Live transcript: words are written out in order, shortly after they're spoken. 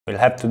We'll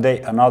have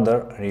today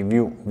another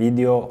review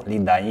video. Li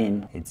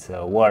Dayin, it's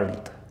a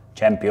world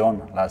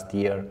champion last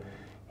year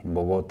in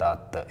Bogota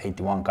at the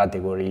 81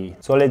 category.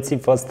 So let's see,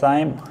 first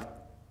time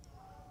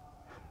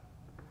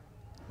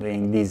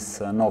doing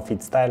this no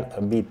fit style,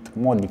 a bit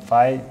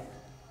modified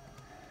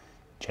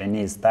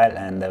Chinese style,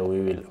 and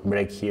we will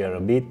break here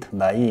a bit.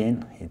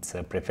 Dayin, it's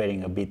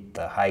preferring a bit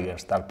higher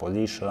start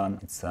position.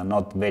 It's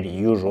not very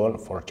usual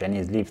for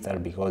Chinese lifter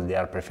because they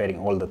are preferring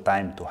all the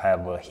time to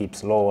have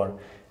hips lower,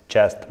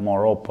 chest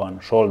more open,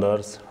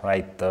 shoulders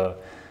right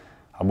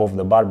above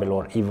the barbell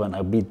or even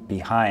a bit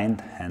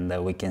behind,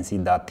 and we can see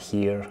that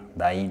here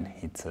Dayin,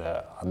 it's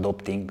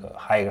adopting a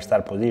higher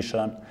start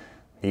position.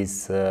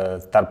 This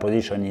start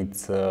position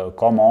is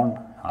common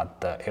at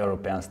the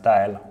European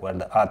style where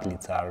the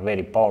athletes are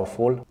very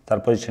powerful.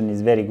 Start position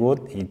is very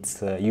good,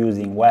 it's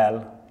using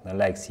well the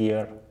legs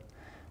here.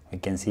 We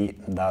can see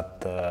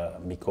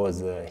that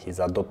because he's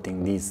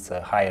adopting this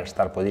higher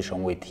start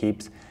position with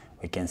hips,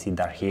 we can see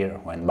that here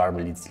when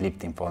barbell is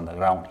lifting from the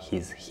ground,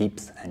 his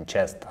hips and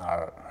chest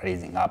are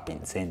raising up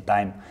in the same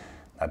time.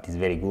 That is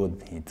very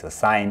good. It's a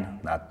sign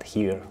that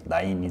here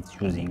Dayin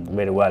is using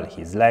very well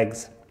his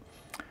legs.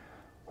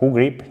 Hook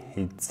grip,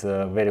 it's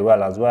very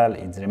well as well.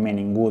 It's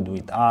remaining good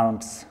with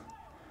arms.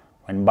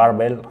 When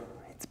barbell,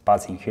 it's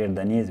passing here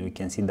the knees, we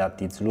can see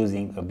that it's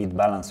losing a bit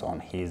balance on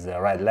his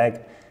right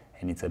leg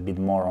and it's a bit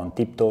more on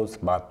tiptoes,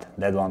 but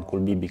that one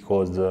could be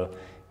because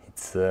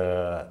it's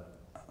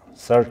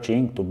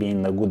searching to be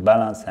in a good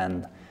balance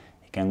and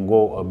it can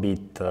go a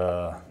bit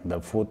the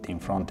foot in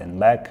front and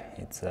back.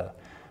 It's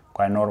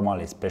quite normal,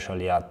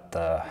 especially at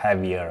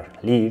heavier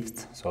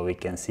lifts. So we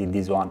can see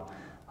this one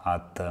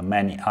at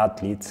many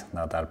athletes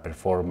that are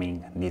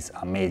performing these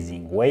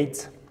amazing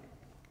weights.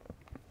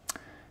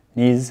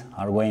 Knees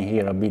are going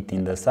here a bit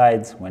in the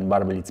sides when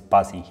barbell is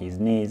passing his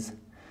knees.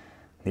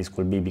 This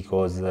could be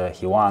because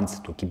he wants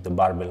to keep the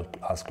barbell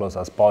as close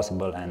as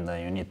possible, and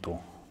you need to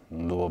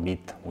do a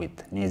bit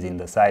with knees in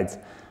the sides.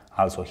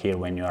 Also here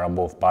when you are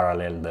above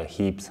parallel, the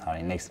hips are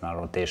in external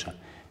rotation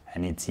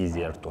and it's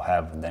easier to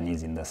have the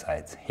knees in the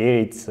sides. Here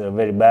it's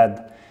very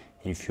bad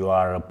if you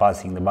are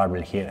passing the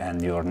barbell here and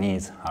your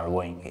knees are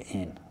going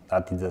in.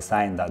 That is a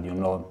sign that you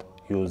don't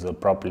use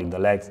properly the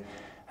legs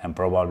and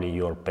probably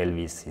your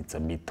pelvis it's a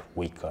bit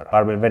weaker.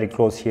 Barbell very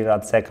close here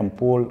at second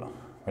pull,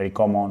 very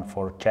common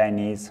for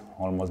Chinese.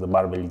 Almost the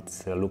barbell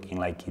it's looking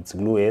like it's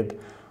glued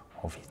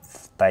of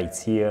its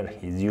tights here.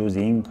 He's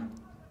using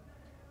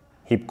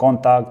hip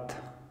contact,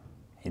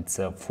 it's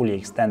fully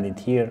extended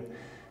here.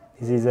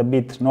 This is a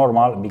bit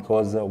normal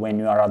because when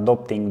you are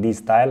adopting this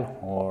style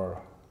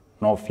or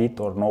no feet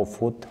or no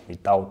foot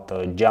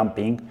without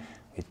jumping,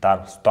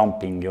 without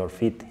stomping your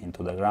feet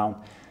into the ground,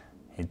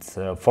 it's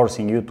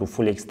forcing you to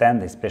fully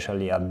extend,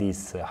 especially at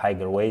these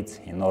higher weights,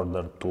 in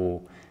order to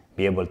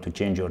be able to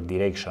change your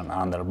direction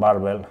under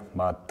barbell.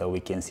 But we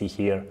can see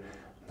here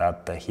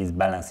that his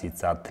balance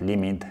is at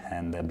limit,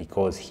 and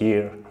because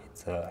here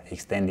it's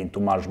extending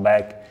too much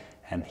back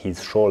and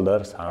his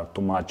shoulders are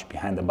too much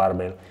behind the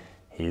barbell,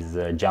 he's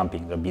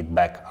jumping a bit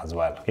back as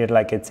well. Here,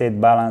 like I said,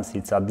 balance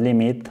it's at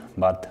limit,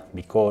 but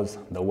because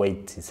the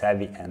weight is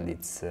heavy and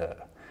it's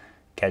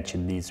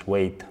catching this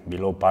weight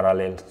below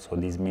parallel, so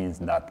this means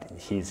that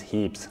his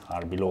hips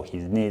are below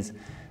his knees.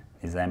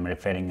 As I'm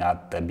referring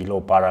at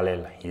below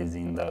parallel, he's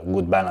in the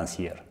good balance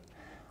here.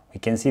 We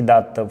can see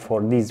that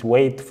for this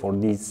weight, for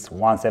this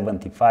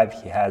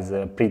 175, he has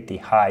a pretty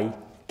high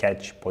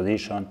catch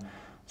position,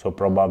 so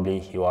probably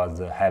he was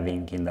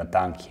having in the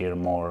tank here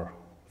more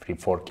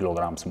 3-4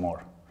 kilograms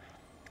more.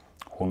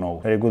 Who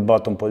knows? Very good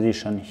bottom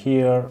position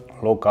here,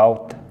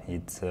 lockout,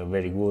 it's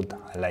very good.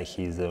 I like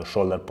his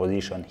shoulder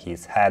position,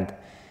 his head,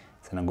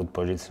 it's in a good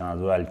position as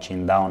well.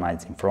 Chin down,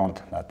 eyes in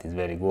front, that is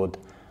very good.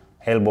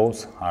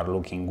 Elbows are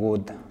looking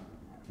good,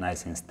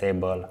 nice and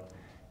stable.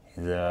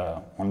 He's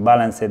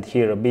unbalanced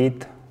here a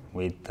bit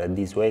with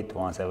this weight,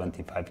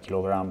 175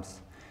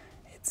 kilograms.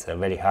 It's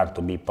very hard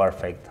to be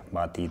perfect,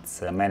 but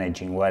it's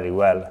managing very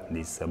well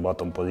this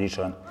bottom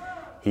position.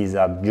 He's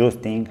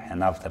adjusting,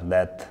 and after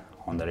that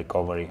on the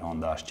recovery on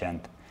the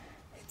ascent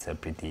it's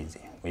pretty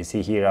easy. We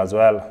see here as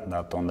well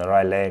that on the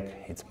right leg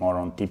it's more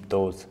on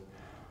tiptoes,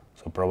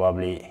 so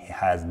probably he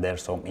has there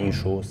some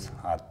issues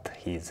at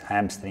his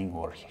hamstring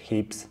or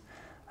hips.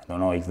 I don't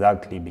know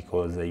exactly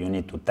because you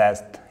need to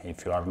test.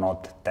 If you are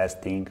not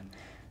testing,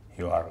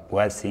 you are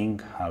guessing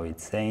how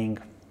it's saying,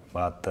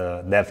 but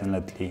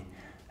definitely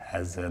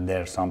has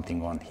there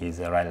something on his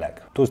right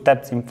leg. 2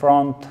 steps in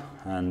front,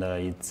 and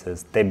it's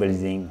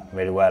stabilizing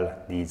very well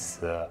this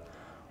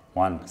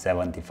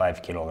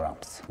 175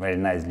 kilograms. Very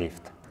nice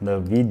lift. The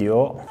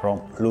video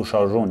from Lu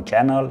Shaojun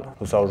channel.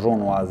 Lu Shaojun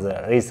was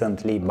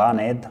recently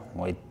banned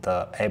with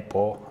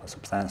EPO, a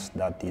substance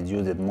that is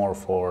used more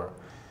for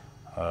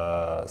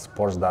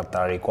sports that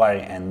are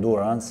requiring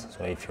endurance.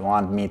 So if you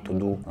want me to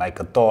do like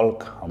a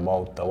talk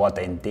about what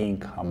I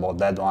think about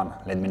that one,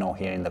 let me know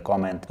here in the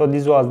comment. So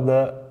this was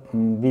the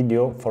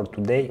video for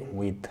today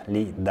with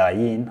Li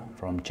Dayin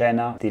from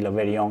China. Still a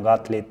very young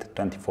athlete,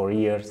 24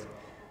 years.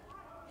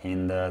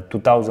 In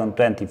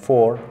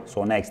 2024,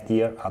 so next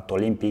year at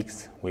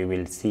Olympics, we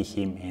will see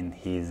him in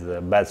his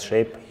best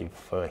shape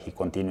if he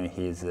continues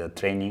his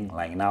training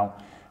like now,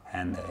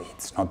 and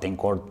it's not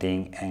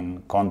encountering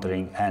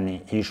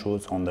any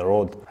issues on the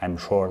road. I'm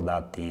sure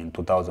that in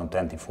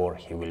 2024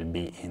 he will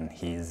be in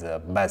his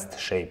best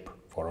shape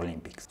for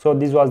Olympics. So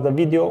this was the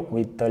video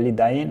with Li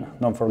Dayin.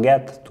 Don't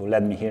forget to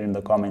let me hear in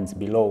the comments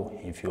below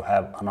if you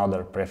have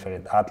another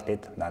preferred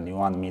athlete that you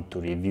want me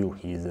to review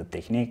his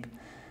technique,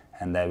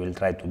 and I will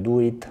try to do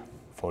it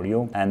for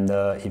you. And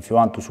if you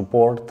want to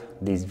support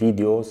these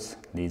videos,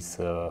 this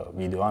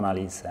video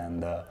analysis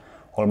and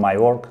all my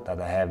work that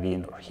I have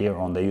here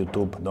on the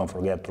YouTube, don't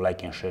forget to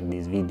like and share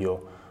this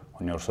video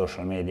on your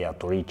social media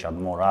to reach out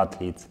more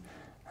athletes,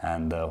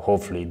 and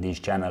hopefully this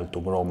channel to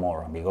grow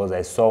more, because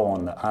I saw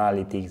on the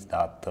analytics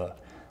that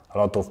a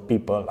lot of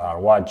people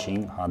are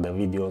watching the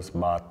videos,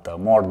 but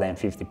more than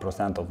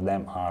 50% of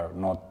them are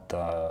not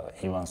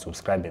even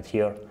subscribed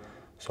here.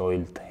 So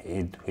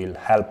it will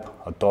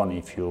help a ton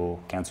if you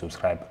can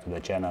subscribe to the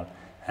channel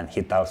and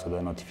hit also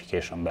the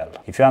notification bell.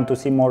 If you want to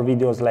see more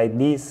videos like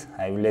this,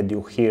 I will let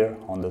you here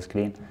on the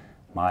screen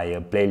my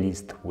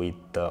playlist with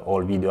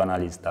all video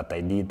analysis that I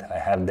did. I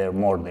have there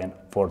more than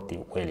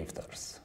 40 weightlifters.